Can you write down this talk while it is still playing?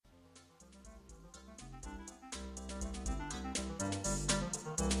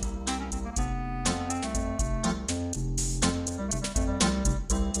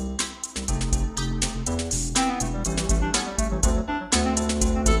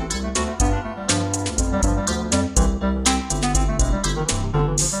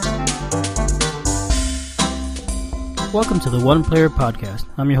Welcome to the One Player Podcast.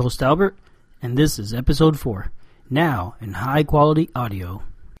 I'm your host Albert, and this is episode 4, now in high quality audio.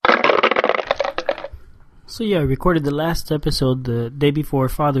 So I recorded the last episode the day before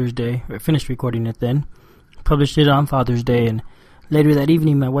Father's Day, or finished recording it then, published it on Father's Day, and later that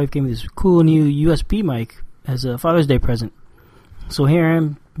evening my wife gave me this cool new USB mic as a Father's Day present. So here I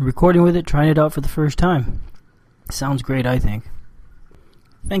am recording with it, trying it out for the first time. Sounds great, I think.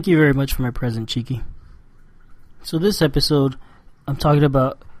 Thank you very much for my present, Cheeky. So this episode, I'm talking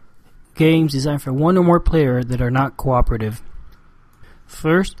about games designed for one or more player that are not cooperative.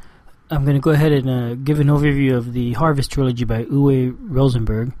 First, I'm going to go ahead and give an overview of the Harvest Trilogy by Uwe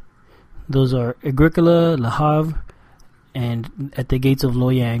Rosenberg. Those are Agricola, Le Havre, and At the Gates of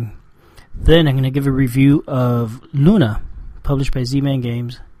Loyang. Then I'm going to give a review of Luna, published by Z-Man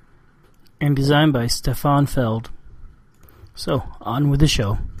Games, and designed by Stefan Feld. So, on with the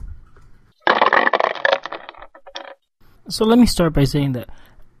show. So let me start by saying that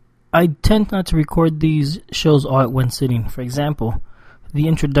I tend not to record these shows all at one sitting. For example, the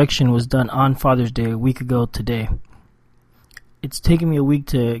introduction was done on Father's Day a week ago today. It's taken me a week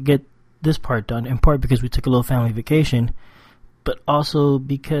to get this part done, in part because we took a little family vacation, but also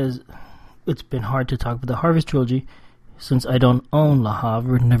because it's been hard to talk about the Harvest Trilogy since I don't own Le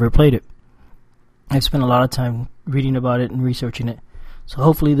Havre and never played it. I've spent a lot of time reading about it and researching it, so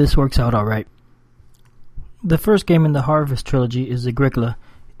hopefully this works out alright. The first game in the Harvest Trilogy is Agricola.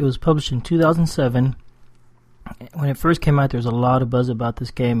 It was published in 2007. When it first came out, there was a lot of buzz about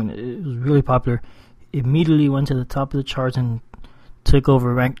this game, and it was really popular. It immediately went to the top of the charts and took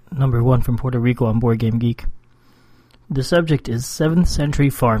over ranked number 1 from Puerto Rico on Board Game Geek. The subject is 7th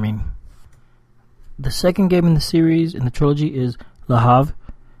century farming. The second game in the series, in the trilogy, is Le Havre.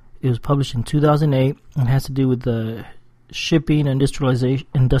 It was published in 2008 and has to do with the shipping and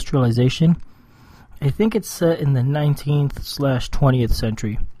industrialization. I think it's set in the 19th/20th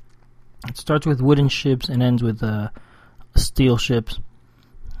century. It starts with wooden ships and ends with steel ships.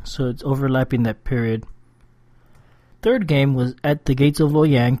 So it's overlapping that period. Third game was At the Gates of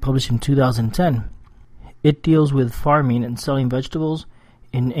Loyang, published in 2010. It deals with farming and selling vegetables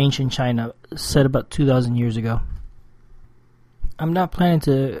in ancient China, set about 2,000 years ago. I'm not planning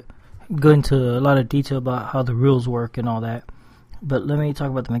to go into a lot of detail about how the rules work and all that, but let me talk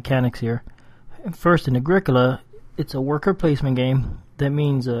about the mechanics here. First, in Agricola, it's a worker placement game. That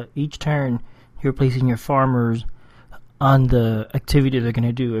means each turn you're placing your farmers on the activity they're going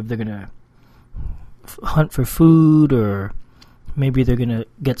to do. If they're going to hunt for food, or maybe they're going to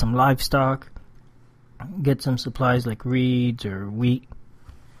get some livestock, get some supplies like reeds or wheat.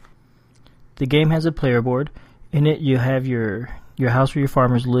 The game has a player board. In it, you have your house where your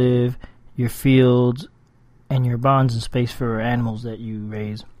farmers live, your fields, and your bonds and space for animals that you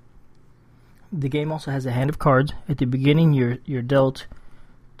raise. The game also has a hand of cards. At the beginning, you're dealt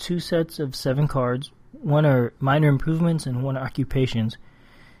 2 sets of 7 cards. One are minor improvements and one are occupations.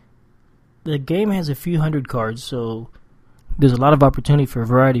 The game has a few hundred cards, so there's a lot of opportunity for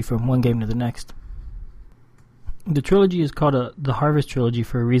variety from one game to the next. The trilogy is called the Harvest Trilogy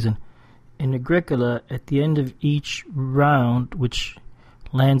for a reason. In Agricola, at the end of each round, which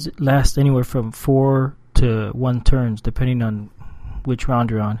lasts anywhere from 4 to 1 turns, depending on which round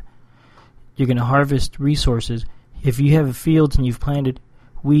you're on, you're going to harvest resources. If you have fields and you've planted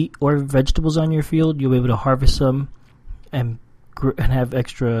wheat or vegetables on your field, you'll be able to harvest some and have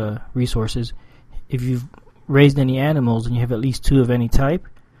extra resources. If you've raised any animals and you have at least 2 of any type,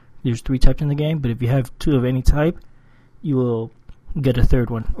 there's 3 types in the game, but if you have 2 of any type, you will get a 3rd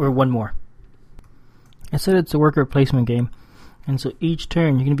one, or 1 more. I said it's a worker placement game, and so each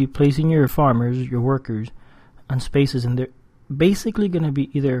turn you're going to be placing your farmers, your workers, on spaces, and they're basically going to be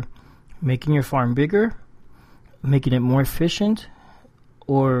either making your farm bigger, making it more efficient,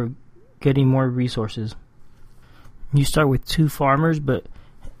 or getting more resources. You start with 2 farmers, but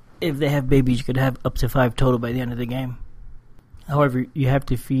if they have babies, you could have up to 5 total by the end of the game. However, you have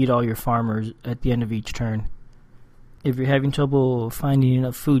to feed all your farmers at the end of each turn. If you're having trouble finding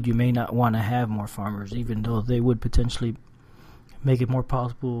enough food, you may not want to have more farmers, even though they would potentially make it more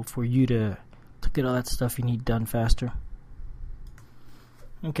possible for you to get all that stuff you need done faster.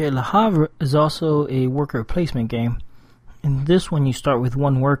 Okay, Le Havre is also a worker placement game. In this one, you start with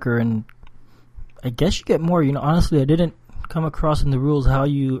 1 worker, and I guess you get more. Honestly, I didn't come across in the rules how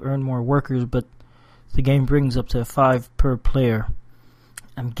you earn more workers, but the game brings up to 5 per player.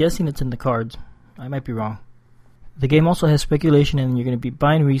 I'm guessing it's in the cards. I might be wrong. The game also has speculation, and you're going to be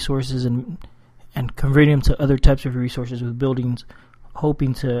buying resources and converting them to other types of resources with buildings,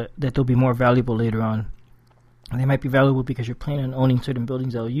 hoping that they'll be more valuable later on. And they might be valuable because you're planning on owning certain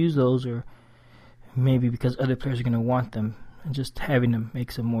buildings that will use those, or maybe because other players are going to want them, and just having them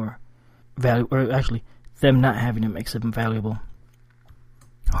makes them more valuable, or actually, them not having them makes them valuable.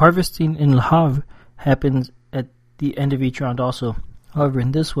 Harvesting in Le Havre happens at the end of each round also. However,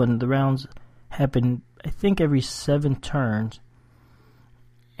 in this one, the rounds happen, I think, every 7 turns,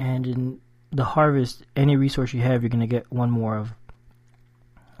 and in the harvest, any resource you have, you're going to get one more of.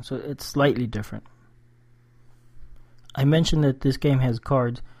 So it's slightly different. I mentioned that this game has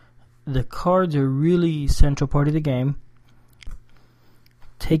cards. The cards are really central part of the game.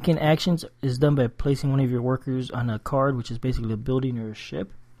 Taking actions is done by placing one of your workers on a card, which is basically a building or a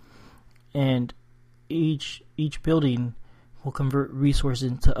ship. And each building will convert resources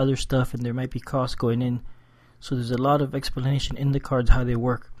into other stuff, and there might be costs going in. So there's a lot of explanation in the cards how they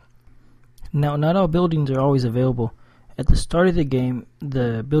work. Now, not all buildings are always available. At the start of the game,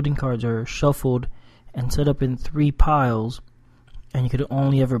 the building cards are shuffled and set up in 3 piles, and you could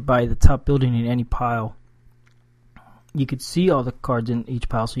only ever buy the top building in any pile. You could see all the cards in each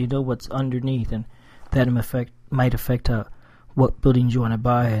pile, so you know what's underneath, and that might affect what buildings you want to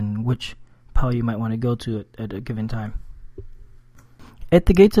buy and which pile you might want to go to at a given time. At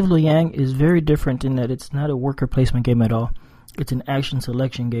the Gates of Loyang is very different in that it's not a worker placement game at all. It's an action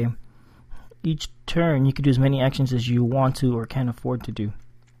selection game. Each turn, you can do as many actions as you want to or can afford to do.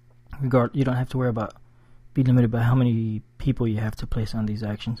 You don't have to worry about being limited by how many people you have to place on these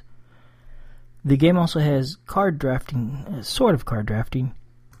actions. The game also has card drafting, sort of card drafting.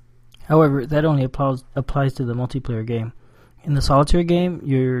 However, that only applies to the multiplayer game. In the solitaire game,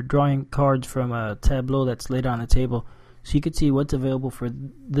 you're drawing cards from a tableau that's laid on the table, so you can see what's available for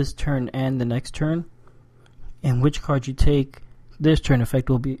this turn and the next turn, and which card you take this turn effect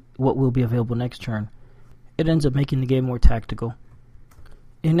will be what will be available next turn. It ends up making the game more tactical.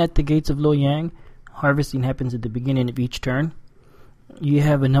 In At the Gates of Loyang, harvesting happens at the beginning of each turn. You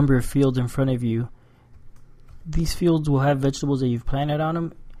have a number of fields in front of you. These fields will have vegetables that you've planted on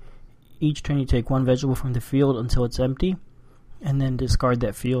them. Each turn you take one vegetable from the field until it's empty, and then discard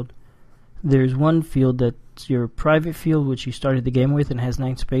that field. There's one field that's your private field, which you started the game with and has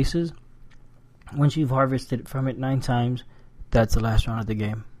 9 spaces. Once you've harvested from it 9 times, that's the last round of the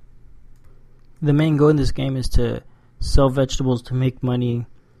game. The main goal in this game is to sell vegetables to make money,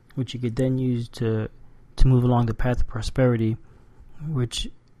 which you could then use to move along the path of prosperity, which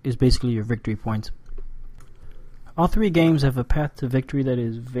is basically your victory points. All 3 games have a path to victory that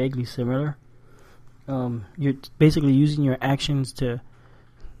is vaguely similar. You're basically using your actions to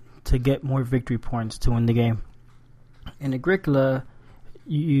get more victory points to win the game. In Agricola,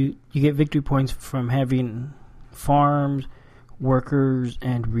 you get victory points from having farms, workers,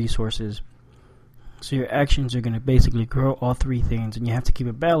 and resources. So your actions are going to basically grow all 3 things, and you have to keep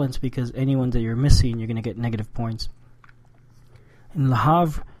it balanced because any ones that you're missing, you're going to get negative points. In Le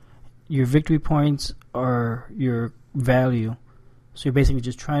Havre, your victory points are your value. So you're basically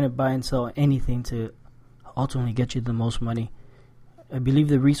just trying to buy and sell anything to ultimately get you the most money. I believe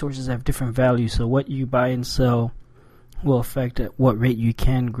the resources have different values, so what you buy and sell will affect at what rate you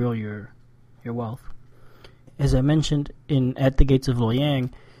can grow your wealth. As I mentioned At the Gates of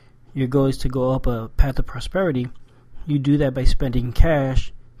Loyang, your goal is to go up a path of prosperity. You do that by spending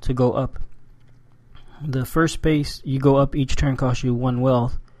cash to go up. The first space you go up each turn costs you 1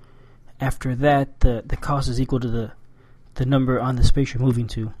 wealth. After that, the cost is equal to the number on the space you're moving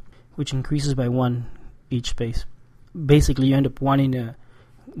to, which increases by 1 each space. Basically, you end up wanting to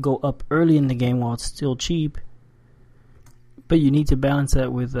go up early in the game while it's still cheap, but you need to balance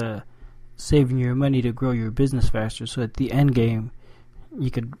that with saving your money to grow your business faster, so at the end game, you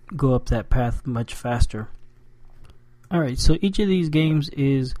could go up that path much faster. Alright, so each of these games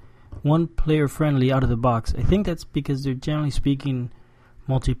is 1 player friendly out of the box. I think that's because they're generally speaking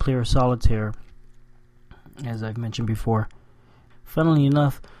multiplayer solitaire, as I've mentioned before. Funnily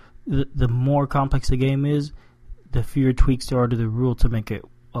enough, the more complex the game is, the fewer tweaks there are to the rule to make it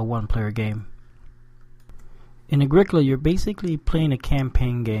a 1-player game. In Agricola, you're basically playing a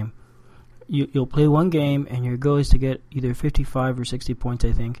campaign game. You'll play 1 game, and your goal is to get either 55 or 60 points,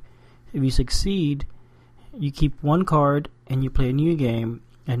 I think. If you succeed, you keep 1 card, and you play a new game,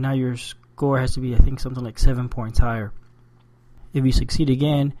 and now your score has to be, I think, something like 7 points higher. If you succeed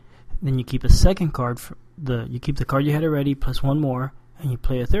again, then you keep a second card. You keep the card you had already, plus 1 more, and you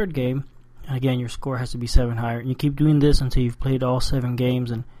play a 3rd game, and again, your score has to be 7 higher. And you keep doing this until you've played all 7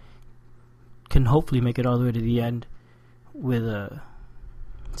 games, and can hopefully make it all the way to the end with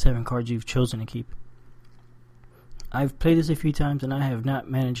 7 cards you've chosen to keep. I've played this a few times, and I have not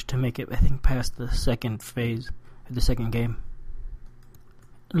managed to make it, I think, past the 2nd phase of the 2nd game.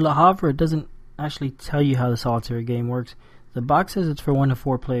 Le Havre doesn't actually tell you how the solitaire game works. The box says it's for 1 to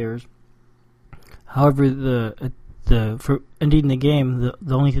 4 players. However, for ending the game,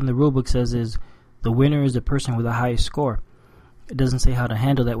 the only thing the rulebook says is the winner is the person with the highest score. It doesn't say how to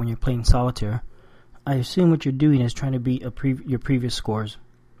handle that when you're playing solitaire. I assume what you're doing is trying to beat your previous scores.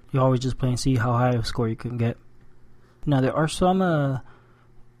 You always just play and see how high a score you can get. Now, there are some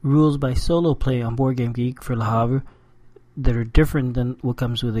rules by solo play on Board Game Geek for Le Havre that are different than what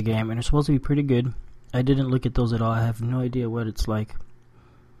comes with the game, and are supposed to be pretty good. I didn't look at those at all. I have no idea what it's like.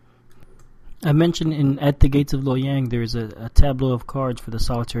 I mentioned At the Gates of Loyang there is a tableau of cards for the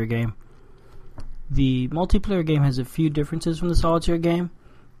solitaire game. The multiplayer game has a few differences from the solitaire game.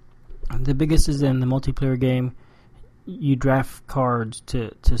 The biggest is in the multiplayer game, you draft cards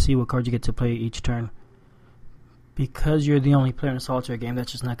to see what cards you get to play each turn. Because you're the only player in a solitaire game,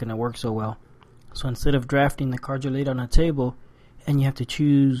 that's just not going to work so well. So instead of drafting, the cards are laid on a table, and you have to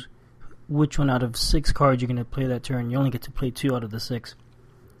choose which one out of 6 cards you're going to play that turn. You only get to play 2 out of the 6.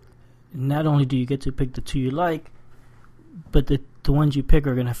 Not only do you get to pick the 2 you like, but the ones you pick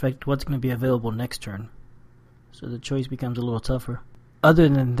are going to affect what's going to be available next turn. So the choice becomes a little tougher. Other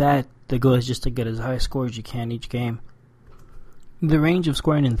than that, the goal is just to get as high a score as you can each game. The range of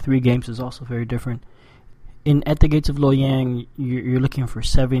scoring in 3 games is also very different. In At the Gates of Loyang, you're looking for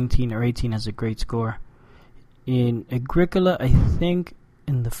 17 or 18 as a great score. In Agricola, I think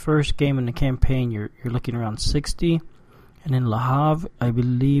in the first game in the campaign, you're looking around 60. And in Le Havre, I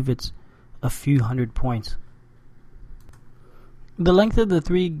believe it's a few hundred points. The length of the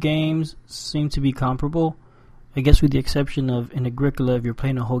 3 games seem to be comparable. I guess with the exception of in Agricola, if you're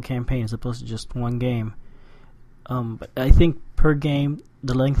playing a whole campaign as opposed to just one game. But I think per game,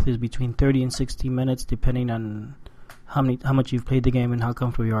 the length is between 30 and 60 minutes, depending on how much you've played the game and how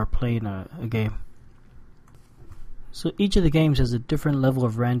comfortable you are playing a game. So each of the games has a different level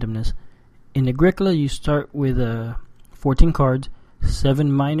of randomness. In Agricola, you start with 14 cards,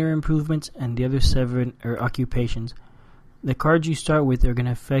 7 minor improvements, and the other 7 are occupations. The cards you start with are going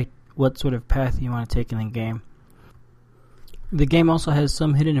to affect what sort of path you want to take in the game. The game also has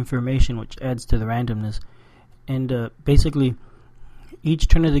some hidden information which adds to the randomness. And basically, each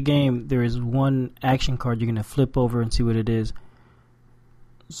turn of the game, there is one action card you're going to flip over and see what it is.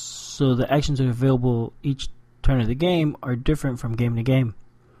 So the actions that are available each turn of the game are different from game to game.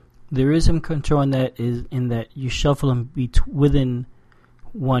 There is some control in that you shuffle them within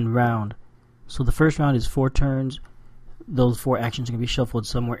one round. So the first round is 4 turns. Those 4 actions are going to be shuffled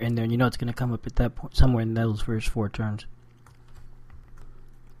somewhere in there, and you know it's going to come up at that point, somewhere in those first 4 turns.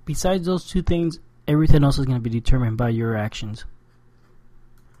 Besides those 2 things, everything else is going to be determined by your actions.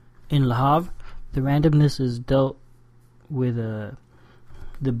 In Le Havre, the randomness is dealt with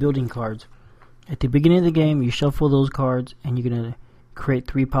the building cards. At the beginning of the game, you shuffle those cards, and you're going to create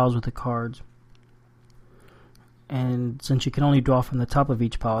 3 piles with the cards. And since you can only draw from the top of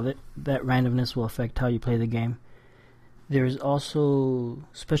each pile, that randomness will affect how you play the game. There is also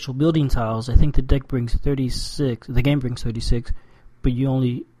special building tiles. I think the deck brings 36. The game brings 36, but you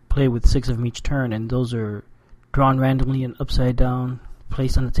only play with 6 of them each turn, and those are drawn randomly and upside down,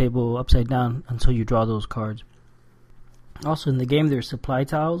 placed on the table upside down until you draw those cards. Also in the game, there are supply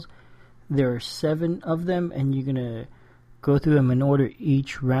tiles. There are 7 of them, and you're going to go through them in order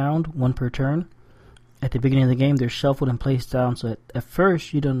each round, 1 per turn. At the beginning of the game, they're shuffled and placed down, so at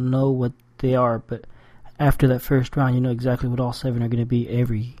first you don't know what they are, but after that first round, you know exactly what all 7 are going to be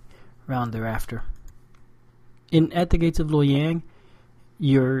every round thereafter. In At the Gates of Loyang,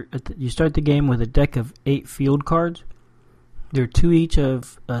 you start the game with a deck of 8 field cards. There are 2 each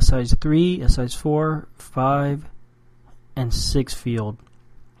of a size 3, a size 4, 5, and 6 field.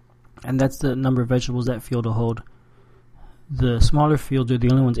 And that's the number of vegetables that field will hold. The smaller fields are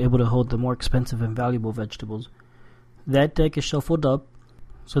the only ones able to hold the more expensive and valuable vegetables. That deck is shuffled up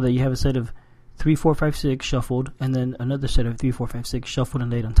so that you have a set of 3, 4, 5, 6 shuffled, and then another set of 3, 4, 5, 6 shuffled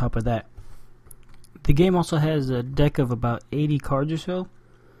and laid on top of that. The game also has a deck of about 80 cards or so.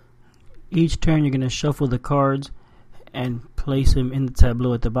 Each turn you're going to shuffle the cards and place them in the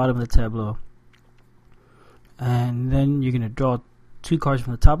tableau at the bottom of the tableau. And then you're going to draw 2 cards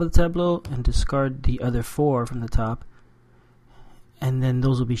from the top of the tableau and discard the other 4 from the top. And then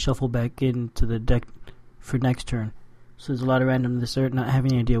those will be shuffled back into the deck for next turn. So there's a lot of randomness there, not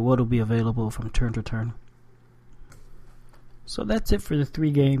having any idea what will be available from turn to turn. So that's it for the 3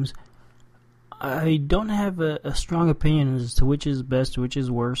 games. I don't have a strong opinion as to which is best or which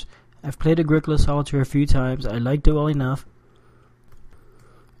is worse. I've played Agricola Solitaire a few times. I liked it well enough.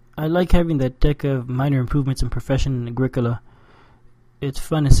 I like having that deck of minor improvements in Profession in Agricola. It's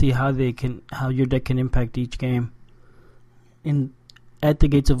fun to see how your deck can impact each game. At the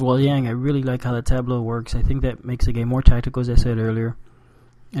Gates of Loyang, I really like how the tableau works. I think that makes the game more tactical, as I said earlier,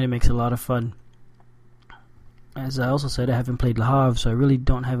 and it makes it a lot of fun. As I also said, I haven't played Le Havre, so I really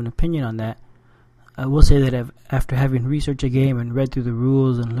don't have an opinion on that. I will say that after having researched a game and read through the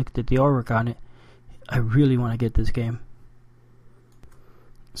rules and looked at the artwork on it, I really want to get this game.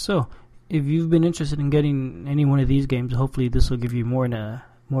 So, if you've been interested in getting any one of these games, hopefully this will give you more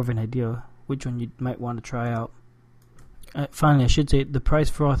of an idea which one you might want to try out. Finally, I should say the price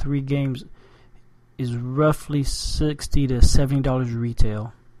for all three games is roughly $60 to $70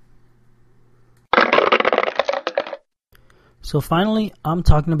 retail. So finally, I'm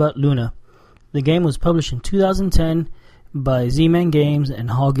talking about Luna. The game was published in 2010 by Z-Man Games and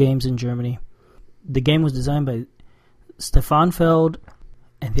Hall Games in Germany. The game was designed by Stefan Feld,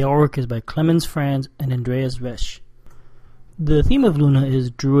 and the artwork is by Clemens Franz and Andreas Resch. The theme of Luna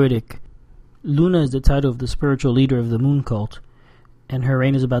is druidic. Luna is the title of the spiritual leader of the moon cult, and her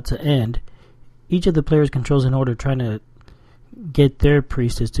reign is about to end. Each of the players controls an order trying to get their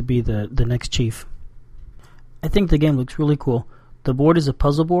priestess to be the next chief. I think the game looks really cool. The board is a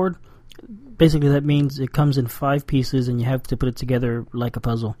puzzle board. Basically, that means it comes in 5 pieces and you have to put it together like a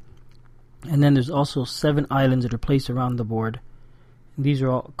puzzle. And then there's also 7 islands that are placed around the board. These are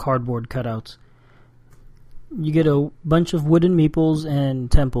all cardboard cutouts. You get a bunch of wooden meeples and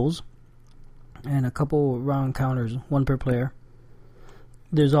temples, and a couple round counters, 1 per player.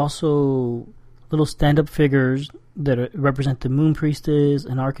 There's also little stand-up figures that represent the moon priestess,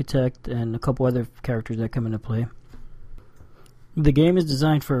 an architect, and a couple other characters that come into play. The game is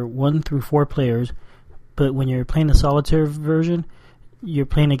designed for 1 through 4 players, but when you're playing the solitaire version, you're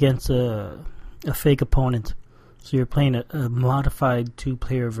playing against a fake opponent. So you're playing a modified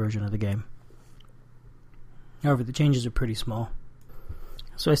 2-player version of the game. However, the changes are pretty small.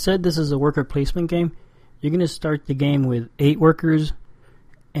 So I said this is a worker placement game. You're going to start the game with 8 workers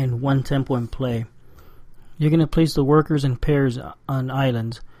and 1 temple in play. You're going to place the workers in pairs on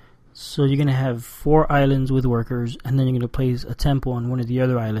islands. So you're going to have 4 islands with workers, and then you're going to place a temple on one of the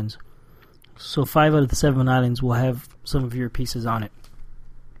other islands. So 5 out of the 7 islands will have some of your pieces on it.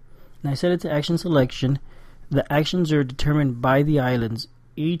 Now I set it to action selection. The actions are determined by the islands.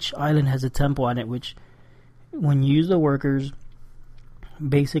 Each island has a temple on it, which, when you use the workers,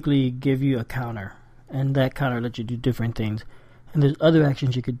 basically give you a counter. And that counter lets you do different things. And there's other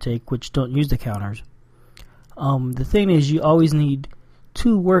actions you could take which don't use the counters. The thing is, you always need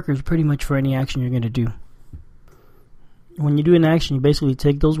 2 workers pretty much for any action you're going to do. When you do an action, you basically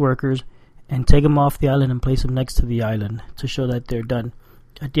take those workers and take them off the island and place them next to the island to show that they're done.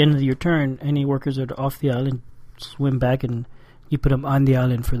 At the end of your turn, any workers that are off the island swim back and you put them on the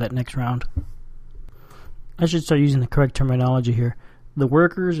island for that next round. I should start using the correct terminology here. The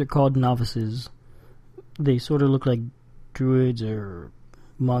workers are called novices. They sort of look like druids or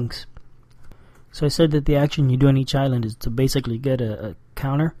monks. So I said that the action you do on each island is to basically get a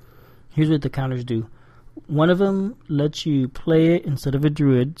counter. Here's what the counters do. One of them lets you play it instead of a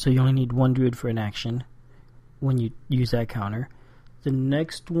druid, so you only need 1 druid for an action when you use that counter. The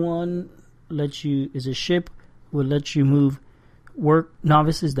next one is a ship, will let you move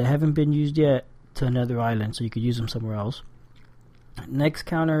novices that haven't been used yet to another island, so you could use them somewhere else. Next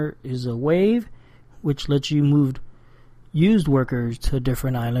counter is a wave, which lets you move used workers to a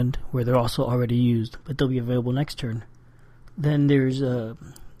different island where they're also already used, but they'll be available next turn. Then there's a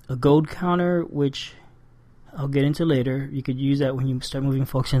gold counter, which I'll get into later. You could use that when you start moving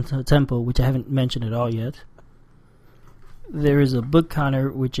folks into a temple, which I haven't mentioned at all yet. There is a book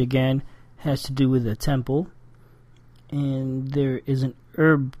counter, which again has to do with a temple. And there is an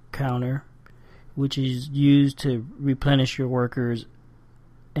herb counter, which is used to replenish your workers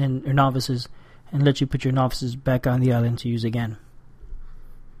and your novices and let you put your novices back on the island to use again.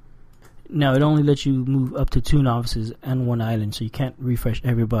 Now, it only lets you move up to 2 novices on 1 island, so you can't refresh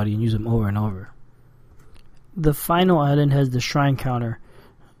everybody and use them over and over. The final island has the shrine counter.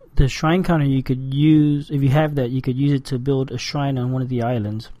 The shrine counter you could use, if you have that, you could use it to build a shrine on one of the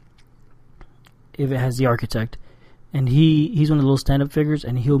islands, if it has the architect. And he's one of the little stand-up figures,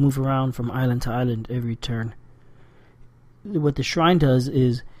 and he'll move around from island to island every turn. What the shrine does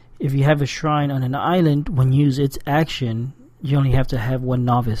is, if you have a shrine on an island, when you use its action, you only have to have 1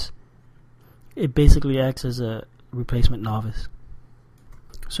 novice. It basically acts as a replacement novice.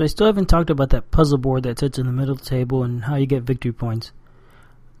 So I still haven't talked about that puzzle board that sits in the middle of the table and how you get victory points.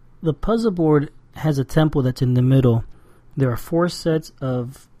 The puzzle board has a temple that's in the middle. There are 4 sets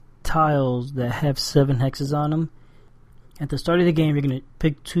of tiles that have 7 hexes on them. At the start of the game, you're going to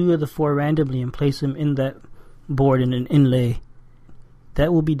pick 2 of the 4 randomly and place them in that board in an inlay.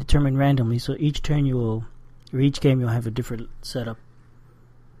 That will be determined randomly, so each turn each game you'll have a different setup.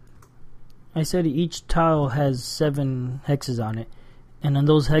 I said each tile has 7 hexes on it, and then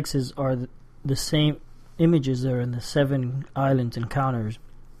those hexes are the same images that are in the 7 islands and counters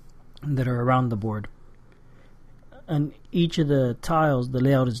that are around the board. And each of the tiles, the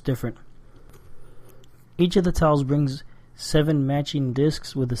layout is different. Each of the tiles brings 7 matching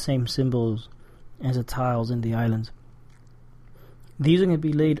discs with the same symbols as the tiles in the islands. These are going to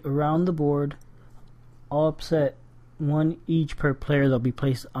be laid around the board, all upset, 1 each per player. They'll be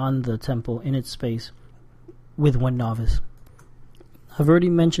placed on the temple in its space with 1 novice. I've already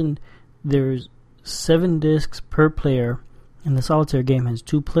mentioned there's 7 discs per player, and the solitaire game has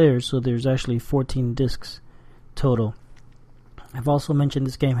 2 players, so there's actually 14 discs total. I've also mentioned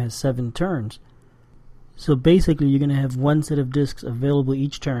this game has 7 turns. So basically you're going to have 1 set of discs available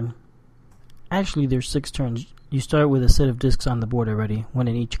each turn. Actually there's 6 turns. You start with a set of discs on the board already, 1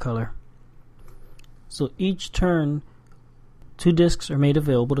 in each color. So each turn 2 discs are made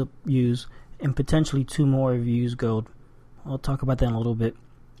available to use, and potentially 2 more if you use gold. I'll talk about that in a little bit.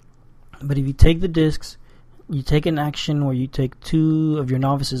 But if you take the discs, you take an action where you take 2 of your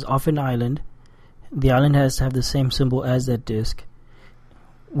novices off an island. The island has to have the same symbol as that disc.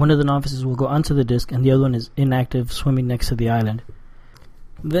 One of the novices will go onto the disc, and the other one is inactive, swimming next to the island.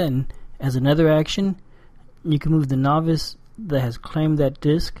 Then, as another action, you can move the novice that has claimed that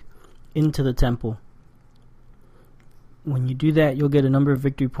disc into the temple. When you do that, you'll get a number of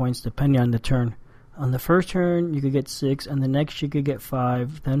victory points depending on the turn. On the first turn, you could get 6, and the next you could get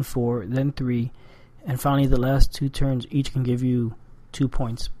 5, then 4, then 3, and finally the last 2 turns each can give you 2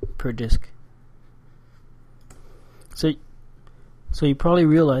 points per disc. So you probably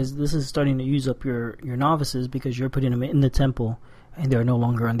realize this is starting to use up your novices because you're putting them in the temple and they're no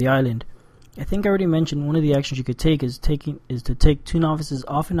longer on the island. I think I already mentioned one of the actions you could take is to take 2 novices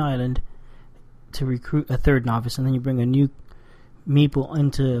off an island to recruit a 3rd novice, and then you bring a new meeple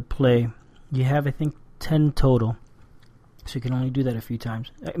into play. You have, I think, 10 total, so you can only do that a few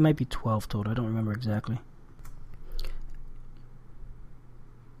times. It might be 12 total, I don't remember exactly.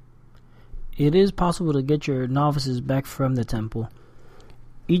 It is possible to get your novices back from the temple.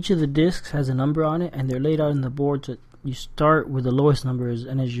 Each of the discs has a number on it, and they're laid out on the board so you start with the lowest numbers,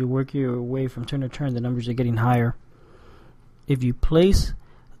 and as you work your way from turn to turn, the numbers are getting higher. If you place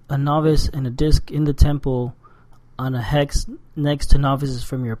a novice and a disc in the temple on a hex next to novices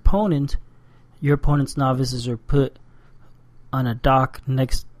from your opponent's novices are put on a dock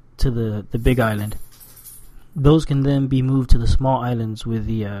next to the big island. Those can then be moved to the small islands with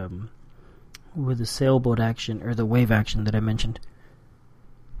the sailboat action or the wave action that I mentioned.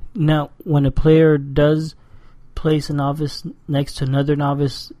 Now, when a player does place a novice next to another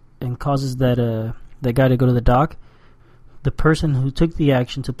novice and causes that guy to go to the dock, the person who took the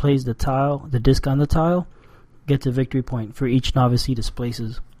action to place the disc on the tile, gets a victory point for each novice he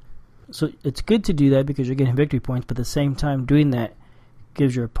displaces. So it's good to do that because you're getting victory points, but at the same time doing that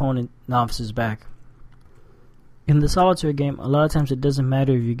gives your opponent novices back. In the solitaire game, a lot of times it doesn't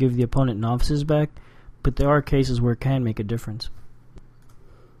matter if you give the opponent novices back, but there are cases where it can make a difference.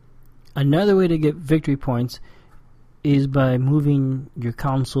 Another way to get victory points is by moving your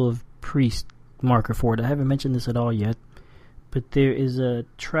Council of Priests marker forward. I haven't mentioned this at all yet, but there is a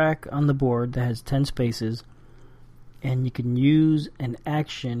track on the board that has 10 spaces, and you can use an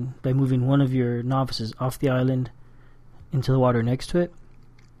action by moving one of your novices off the island into the water next to it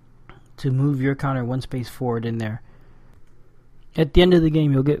to move your counter 1 space forward in there. At the end of the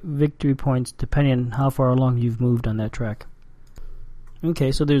game, you'll get victory points depending on how far along you've moved on that track.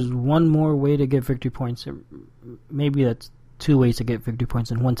 Okay, so there's one more way to get victory points. Maybe that's 2 ways to get victory points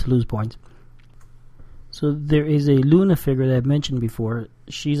and 1 to lose points. So there is a Luna figure that I've mentioned before.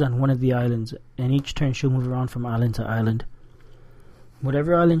 She's on one of the islands, and each turn she'll move around from island to island.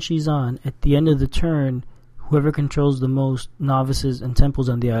 Whatever island she's on, at the end of the turn, whoever controls the most novices and temples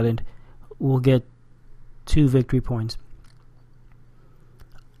on the island will get 2 victory points.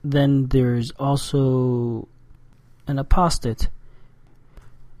 Then there's also an apostate.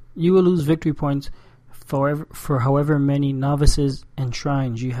 You will lose victory points for however many novices and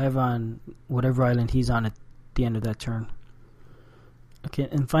shrines you have on whatever island he's on at the end of that turn. Okay,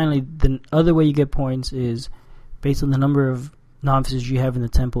 and finally, the other way you get points is based on the number of novices you have in the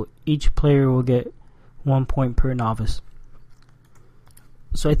temple. Each player will get 1 point per novice.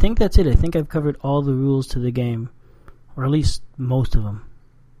 So I think that's it. I think I've covered all the rules to the game, or at least most of them.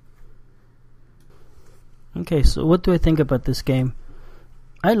 Okay, so what do I think about this game?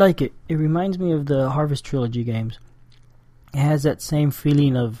 I like it. It reminds me of the Harvest Trilogy games. It has that same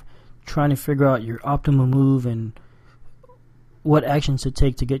feeling of trying to figure out your optimal move and what actions to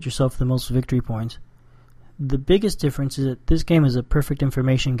take to get yourself the most victory points. The biggest difference is that this game is a perfect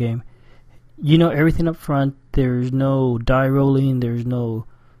information game. You know everything up front. There's no die rolling. There's no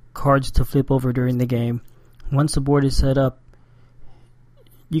cards to flip over during the game. Once the board is set up,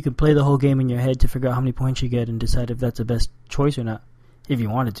 you can play the whole game in your head to figure out how many points you get and decide if that's the best choice or not. If you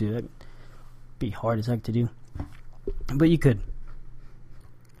wanted to. That'd be hard as heck to do. But you could.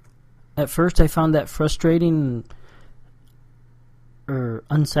 At first I found that frustrating or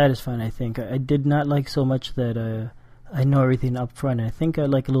unsatisfying, I think. I did not like so much that I know everything up front. I think I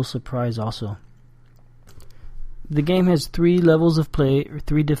like a little surprise also. The game has 3 levels of play, or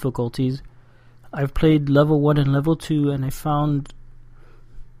 3 difficulties. I've played level 1 and level 2, and I found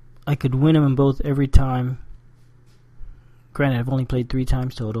I could win them in both every time. Granted, I've only played 3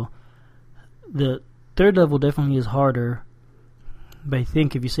 times total. The 3rd level definitely is harder, but I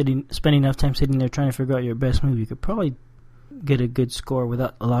think if you spend enough time sitting there trying to figure out your best move, you could probably get a good score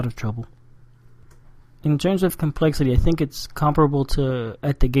without a lot of trouble. In terms of complexity, I think it's comparable to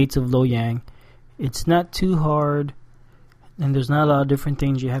At the Gates of Loyang. It's not too hard, and there's not a lot of different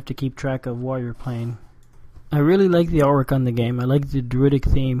things you have to keep track of while you're playing. I really like the artwork on the game. I like the druidic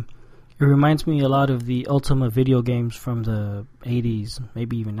theme. It reminds me a lot of the Ultima video games from the 80s,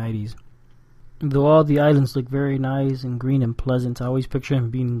 maybe even 90s. Though all the islands look very nice and green and pleasant, I always picture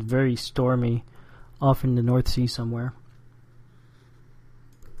them being very stormy, off in the North Sea somewhere.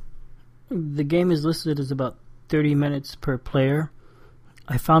 The game is listed as about 30 minutes per player.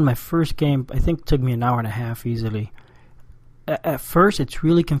 I found my first game, I think, took me an hour and a half easily. At first, it's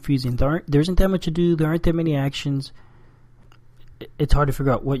really confusing. There isn't that much to do. There aren't that many actions. It's hard to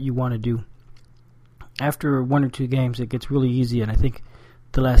figure out what you want to do. After 1 or 2 games, it gets really easy, and I think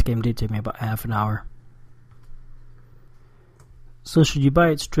the last game did take me about half an hour. So should you buy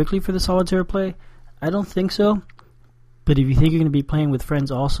it strictly for the solitaire play? I don't think so. But if you think you're going to be playing with friends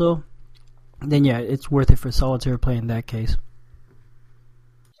also, then yeah, it's worth it for solitaire play in that case.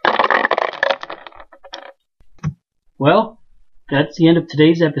 Well, that's the end of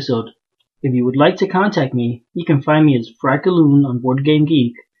today's episode. If you would like to contact me, you can find me as Fractaloon on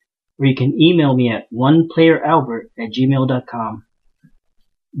BoardGameGeek, or you can email me at oneplayeralbert@gmail.com.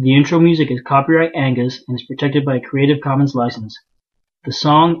 The intro music is copyright Angus and is protected by a Creative Commons license. The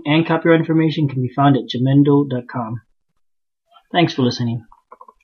song and copyright information can be found at jamendo.com. Thanks for listening.